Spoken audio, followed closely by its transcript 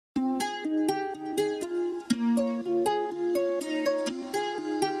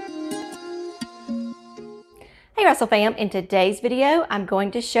Hey Russell fam, in today's video I'm going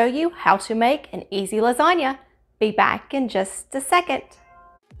to show you how to make an easy lasagna. Be back in just a second.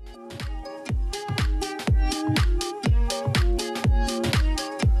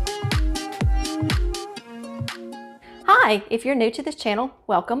 Hi, if you're new to this channel,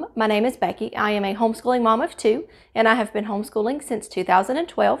 welcome. My name is Becky. I am a homeschooling mom of two and I have been homeschooling since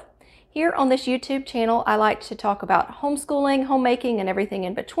 2012. Here on this YouTube channel, I like to talk about homeschooling, homemaking, and everything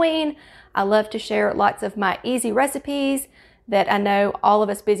in between. I love to share lots of my easy recipes that I know all of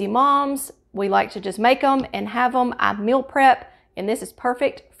us busy moms, we like to just make them and have them. I meal prep, and this is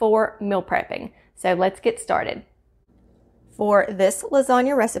perfect for meal prepping. So let's get started. For this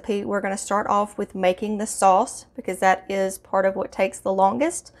lasagna recipe, we're going to start off with making the sauce because that is part of what takes the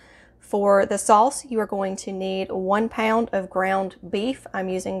longest. For the sauce, you are going to need 1 pound of ground beef. I'm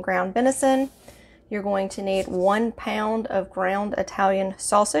using ground venison. You're going to need 1 pound of ground Italian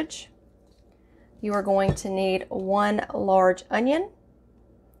sausage. You are going to need 1 large onion,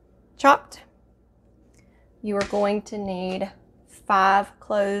 chopped. You are going to need 5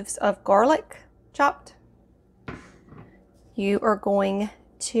 cloves of garlic, chopped. You are going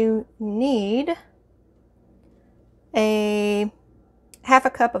to need half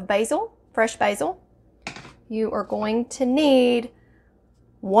a cup of basil, fresh basil. You are going to need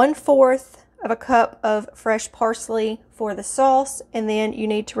 1/4 of a cup of fresh parsley for the sauce, and then you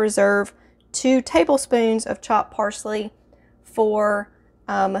need to reserve 2 tablespoons of chopped parsley for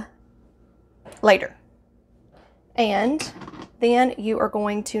later. And then you are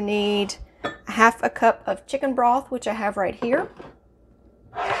going to need half a cup of chicken broth, which I have right here.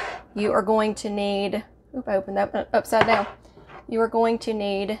 You are going to need, I opened that upside down. You are going to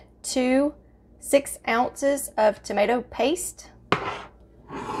need 2 6 ounces of tomato paste.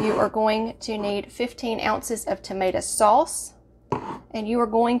 You are going to need 15 ounces of tomato sauce. And you are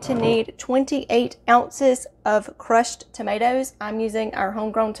going to need 28 ounces of crushed tomatoes. I'm using our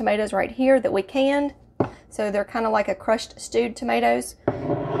homegrown tomatoes right here that we canned. So they're kind of like a crushed stewed tomatoes.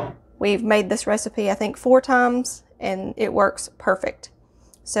 We've made this recipe, I think, 4 times, and it works perfect.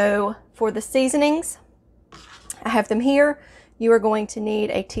 So for the seasonings, I have them here. You are going to need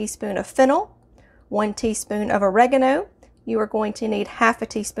a teaspoon of fennel, 1 teaspoon of oregano. You are going to need half a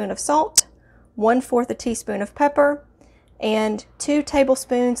teaspoon of salt, 1/4 a teaspoon of pepper, and 2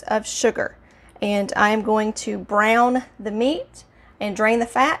 tablespoons of sugar. And I am going to brown the meat and drain the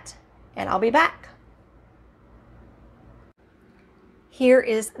fat, and I'll be back. Here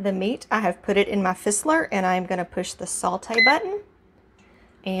is the meat. I have put it in my fizzler, and I'm going to push the saute button.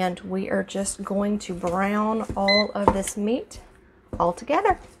 And we are just going to brown all of this meat all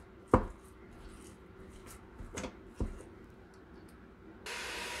together.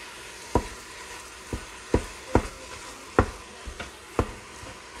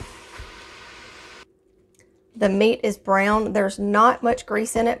 The meat is brown. There's not much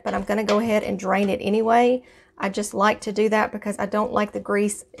grease in it, but I'm going to go ahead and drain it anyway. I just like to do that because I don't like the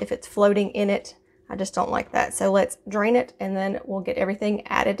grease if it's floating in it. I just don't like that. So let's drain it and then we'll get everything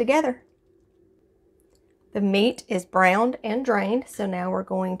added together. The meat is browned and drained. So now we're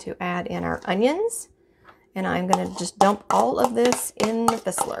going to add in our onions. And I'm going to just dump all of this in the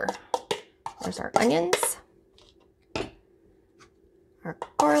fizzler. There's our onions, our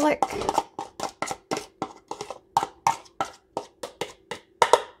garlic,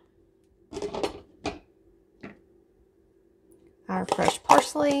 our fresh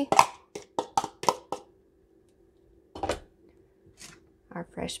parsley, our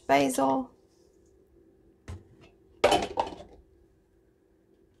fresh basil,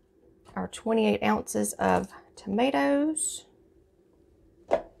 our 28 ounces of tomatoes,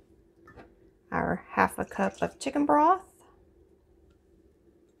 our half a cup of chicken broth,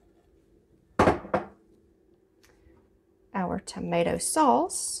 our tomato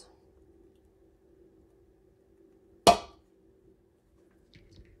sauce,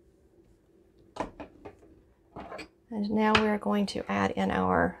 and now we're going to add in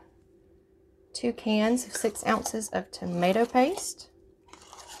our 2 cans of 6 ounces of tomato paste.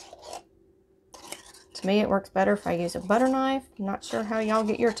 To me, it works better if I use a butter knife. I'm not sure how y'all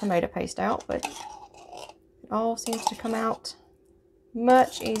get your tomato paste out, but it all seems to come out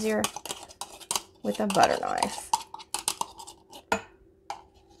much easier with a butter knife.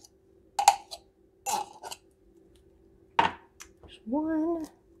 There's 1,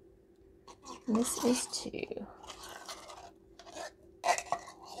 and this is 2.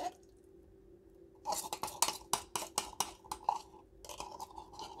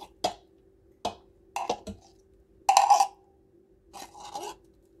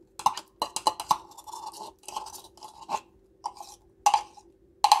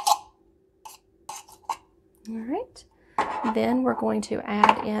 All right. Then we're going to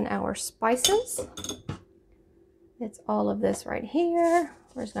add in our spices. It's all of this right here.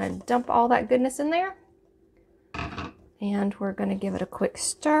 We're just going to dump all that goodness in there. And we're going to give it a quick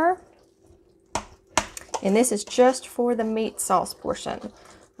stir. And this is just for the meat sauce portion.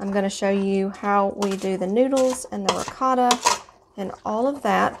 I'm going to show you how we do the noodles and the ricotta and all of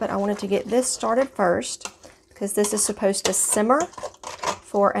that, but I wanted to get this started first because this is supposed to simmer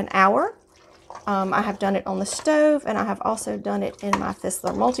for an hour. I have done it on the stove, and I have also done it in my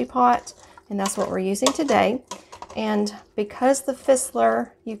Fissler multi-pot, and that's what we're using today. And because the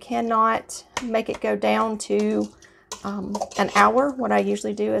Fissler, you cannot make it go down to an hour, what I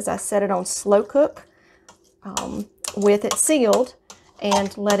usually do is I set it on slow cook with it sealed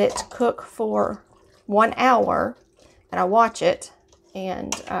and let it cook for 1 hour, and I watch it,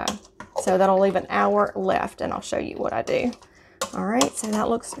 and so that'll leave an hour left, and I'll show you what I do. All right, so that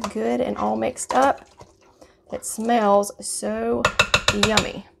looks good and all mixed up. It smells so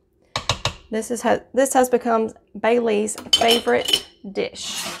yummy. This has become Bailey's favorite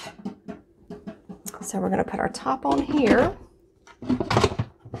dish. So we're going to put our top on here. Going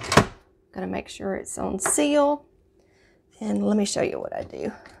to make sure it's on seal. And let me show you what I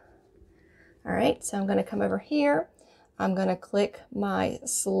do. All right, so I'm going to come over here. I'm going to click my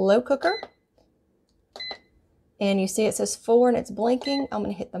slow cooker. And you see it says 4 and it's blinking. I'm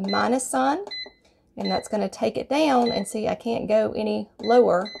going to hit the minus sign. And that's going to take it down. And see, I can't go any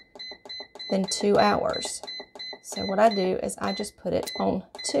lower than 2 hours. So what I do is I just put it on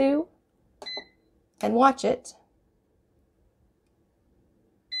 2 and watch it.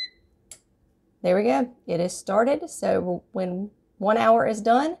 There we go. It is started. So when 1 hour is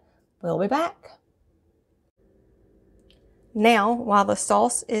done, we'll be back. Now, while the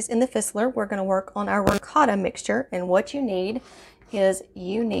sauce is in the Fissler, we're going to work on our ricotta mixture. And what you need is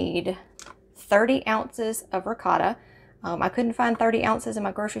you need 30 ounces of ricotta. I couldn't find 30 ounces in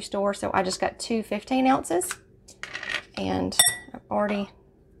my grocery store, so I just got 2 15 ounces. And I've already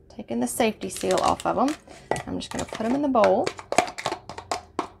taken the safety seal off of them. I'm just going to put them in the bowl.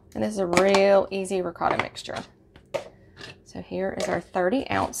 And this is a real easy ricotta mixture. So here is our 30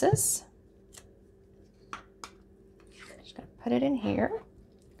 ounces. Just going to put it in here.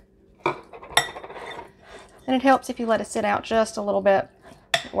 And it helps if you let it sit out just a little bit.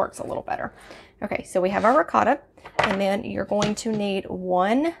 It works a little better. Okay, so we have our ricotta. And then you're going to need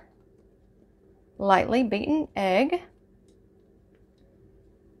 1 lightly beaten egg.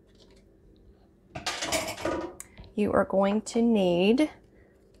 You are going to need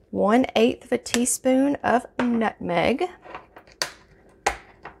 1/8 of a teaspoon of nutmeg.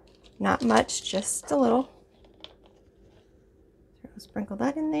 Not much, just a little. So I'll sprinkle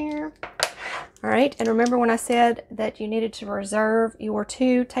that in there. All right, and remember when I said that you needed to reserve your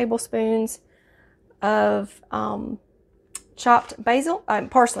 2 tablespoons of chopped basil,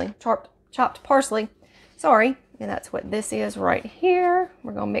 parsley, chopped parsley. Sorry, and that's what this is right here.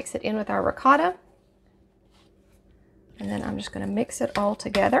 We're gonna mix it in with our ricotta. And then I'm just going to mix it all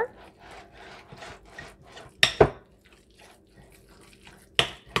together.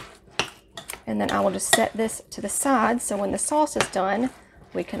 And then I will just set this to the side so when the sauce is done,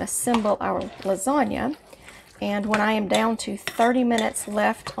 we can assemble our lasagna. And when I am down to 30 minutes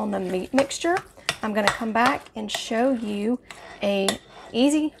left on the meat mixture, I'm going to come back and show you a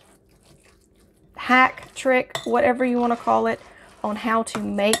easy hack, trick, whatever you want to call it, on how to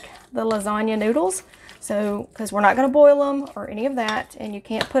make the lasagna noodles. So, because we're not going to boil them or any of that, and you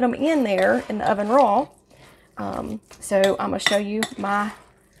can't put them in there in the oven raw. So I'm going to show you my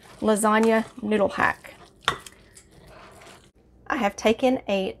lasagna noodle hack. I have taken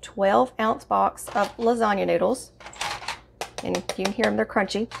a 12-ounce box of lasagna noodles, and you can hear them, they're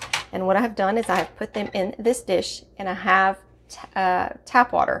crunchy. And what I have done is I have put them in this dish, and I have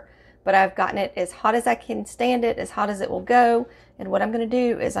tap water, but I've gotten it as hot as I can stand it, as hot as it will go. And what I'm going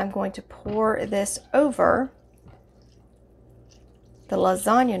to do is I'm going to pour this over the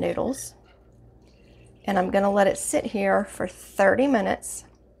lasagna noodles, and I'm going to let it sit here for 30 minutes,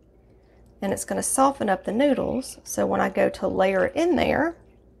 and it's going to soften up the noodles. So when I go to layer it in there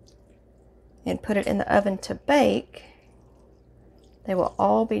and put it in the oven to bake, they will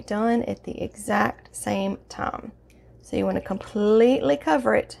all be done at the exact same time. So you want to completely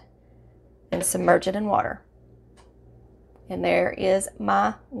cover it and submerge it in water. And there is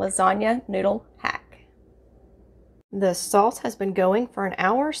my lasagna noodle hack. The sauce has been going for an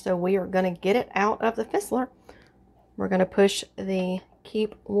hour, so we are going to get it out of the Fissler. We're going to push the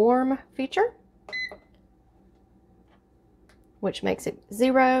keep warm feature, which makes it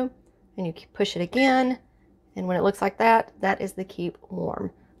 0, and you push it again, and when it looks like that, that is the keep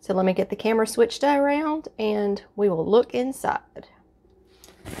warm. So let me get the camera switched around and we will look inside.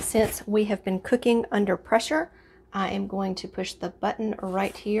 Since we have been cooking under pressure, I am going to push the button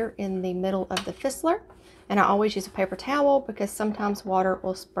right here in the middle of the fizzler. And I always use a paper towel because sometimes water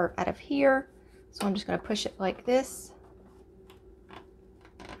will spurt out of here. So I'm just going to push it like this.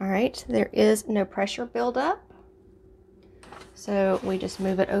 All right, there is no pressure buildup. So we just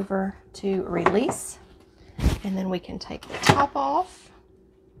move it over to release. And then we can take the top off.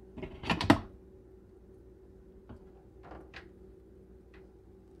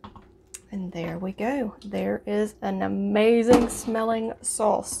 And there we go. There is an amazing smelling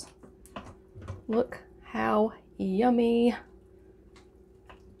sauce. Look how yummy.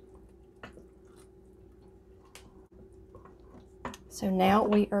 So now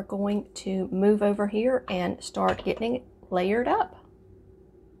we are going to move over here and start getting it layered up.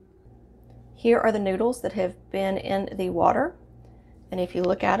 Here are the noodles that have been in the water. And if you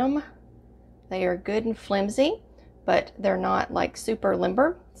look at them, they are good and flimsy, but they're not like super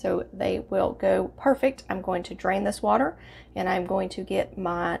limber, so they will go perfect. I'm going to drain this water and I'm going to get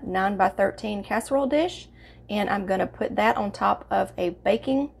my 9x13 casserole dish and I'm going to put that on top of a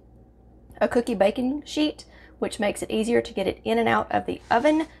cookie baking sheet, which makes it easier to get it in and out of the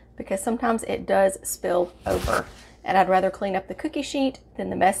oven because sometimes it does spill over. And I'd rather clean up the cookie sheet than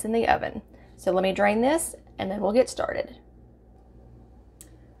the mess in the oven. So let me drain this and then we'll get started.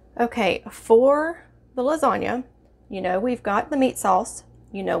 Okay, for the lasagna, you know we've got the meat sauce,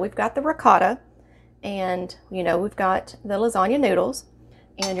 you know we've got the ricotta, and you know we've got the lasagna noodles,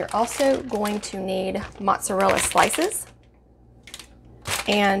 and you're also going to need mozzarella slices,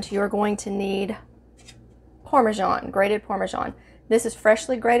 and you're going to need Parmesan, grated Parmesan. This is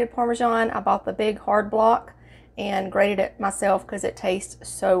freshly grated Parmesan. I bought the big hard block and grated it myself because it tastes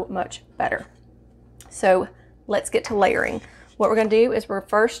so much better. So let's get to layering. What we're going to do is we're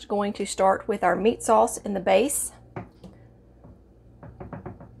first going to start with our meat sauce in the base.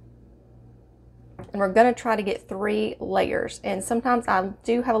 And we're going to try to get 3 layers. And sometimes I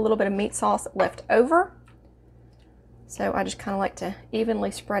do have a little bit of meat sauce left over. So I just kind of like to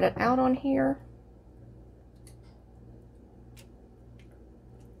evenly spread it out on here.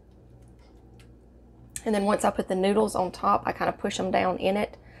 And then once I put the noodles on top, I kind of push them down in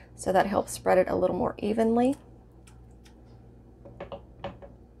it. So that helps spread it a little more evenly.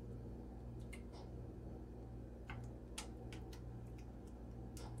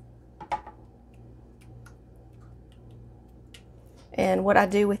 And what I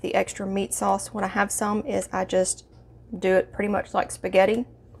do with the extra meat sauce when I have some is I just do it pretty much like spaghetti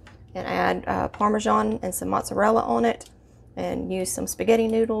and add Parmesan and some mozzarella on it and use some spaghetti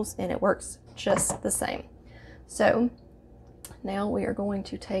noodles and it works just the same. So now we are going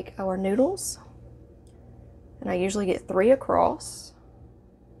to take our noodles and I usually get 3 across.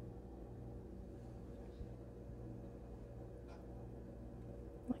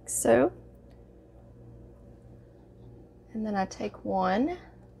 Like so. And then I take one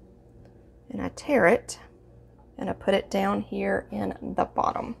and I tear it and I put it down here in the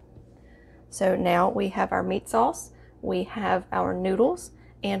bottom. So now we have our meat sauce, we have our noodles,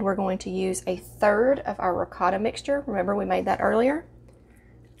 and we're going to use 1/3 of our ricotta mixture. Remember we made that earlier?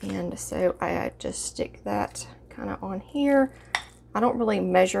 And so I just stick that kind of on here. I don't really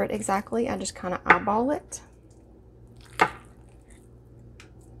measure it exactly, I just kind of eyeball it.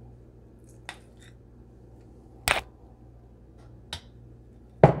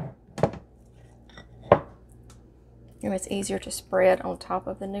 And it's easier to spread on top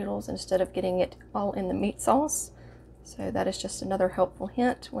of the noodles instead of getting it all in the meat sauce. So that is just another helpful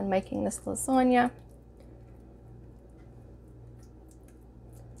hint when making this lasagna.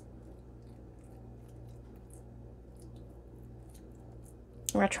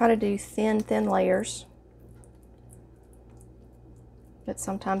 And I try to do thin layers, but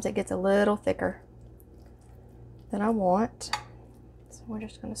sometimes it gets a little thicker than I want. So we're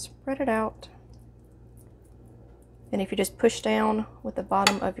just going to spread it out. And if you just push down with the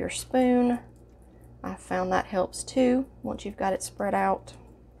bottom of your spoon, I found that helps too, once you've got it spread out.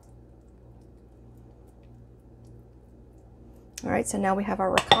 All right, so now we have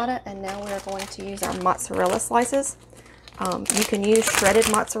our ricotta, and now we are going to use our mozzarella slices. You can use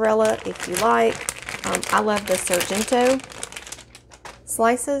shredded mozzarella if you like. I love the Sargento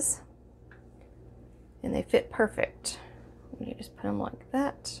slices, and they fit perfect. You just put them like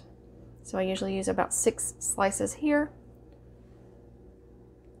that. So I usually use about 6 slices here.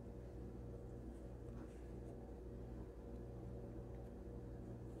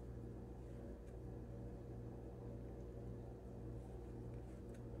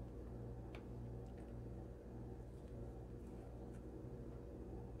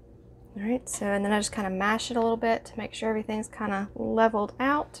 All right, so and then I just kind of mash it a little bit to make sure everything's kind of leveled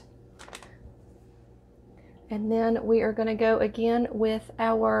out. And then we are going to go again with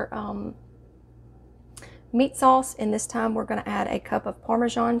our meat sauce, and this time we're going to add a cup of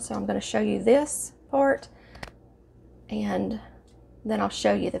Parmesan. So I'm going to show you this part, and then I'll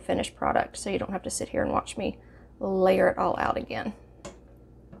show you the finished product so you don't have to sit here and watch me layer it all out again.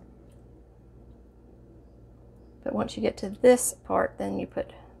 But once you get to this part, then you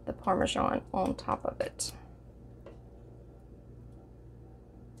put the Parmesan on top of it.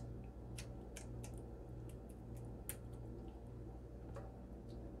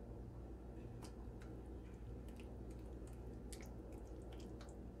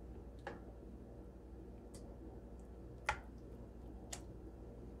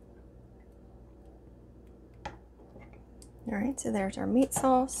 All right, so there's our meat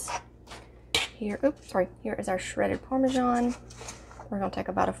sauce. Here, oops, sorry, here is our shredded Parmesan. We're gonna take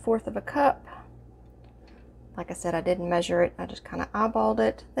about 1/4 of a cup. Like I said, I didn't measure it. I just kind of eyeballed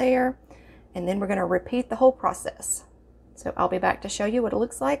it there. And then we're gonna repeat the whole process. So I'll be back to show you what it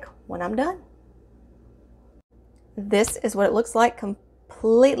looks like when I'm done. This is what it looks like,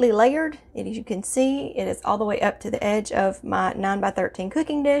 completely layered. As you can see, it is all the way up to the edge of my 9x13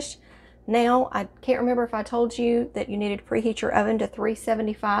 cooking dish. Now, I can't remember if I told you that you needed to preheat your oven to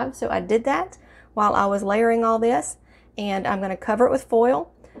 375, so I did that while I was layering all this. And I'm going to cover it with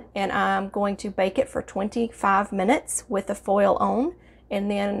foil, and I'm going to bake it for 25 minutes with the foil on, and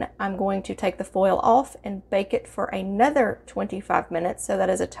then I'm going to take the foil off and bake it for another 25 minutes, so that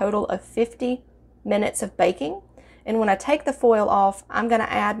is a total of 50 minutes of baking. And when I take the foil off, I'm going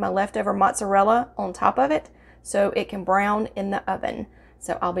to add my leftover mozzarella on top of it so it can brown in the oven.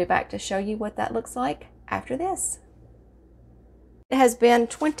 So I'll be back to show you what that looks like after this. It has been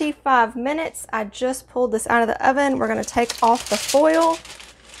 25 minutes. I just pulled this out of the oven. We're going to take off the foil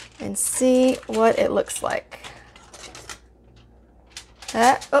and see what it looks like.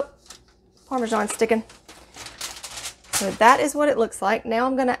 Oh, Parmesan sticking. So that is what it looks like. Now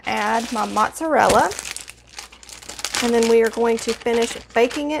I'm going to add my mozzarella, and then we are going to finish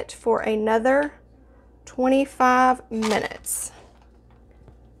baking it for another 25 minutes.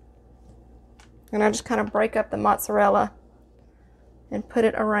 And I just kind of break up the mozzarella and put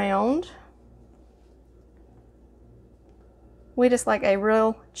it around. We just like a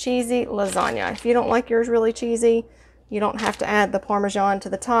real cheesy lasagna. If you don't like yours really cheesy, you don't have to add the Parmesan to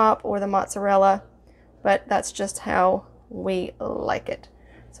the top or the mozzarella, but that's just how we like it.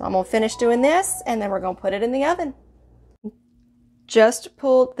 So I'm gonna finish doing this, and then we're gonna put it in the oven. Just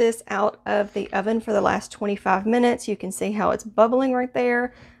pulled this out of the oven for the last 25 minutes. You can see how it's bubbling right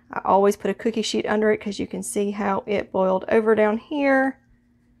there. I always put a cookie sheet under it because you can see how it boiled over down here.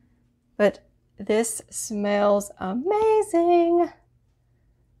 But this smells amazing.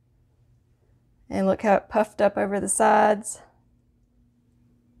 And look how it puffed up over the sides.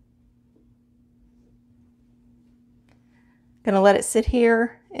 Gonna let it sit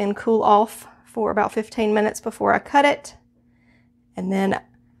here and cool off for about 15 minutes before I cut it. And then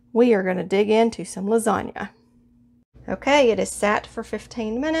we are gonna dig into some lasagna. Okay, it is sat for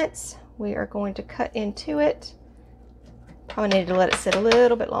 15 minutes. We are going to cut into it. Probably need to let it sit a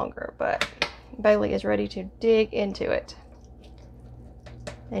little bit longer, but Bailey is ready to dig into it.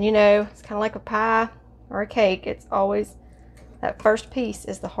 And you know, it's kind of like a pie or a cake. It's always, that first piece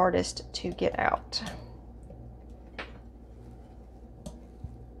is the hardest to get out.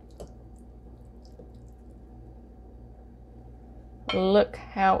 Look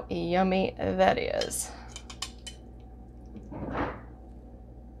how yummy that is.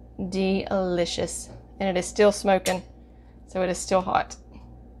 Delicious. And it is still smoking, so it is still hot.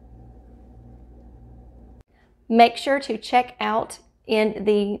 Make sure to check out in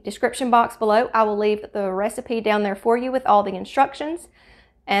the description box below. I will leave the recipe down there for you with all the instructions.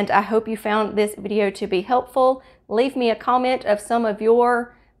 And I hope you found this video to be helpful. Leave me a comment of some of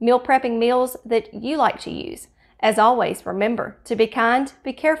your meal prepping meals that you like to use. As always, remember to be kind,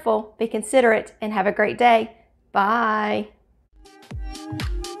 be careful, be considerate, and have a great day. Bye.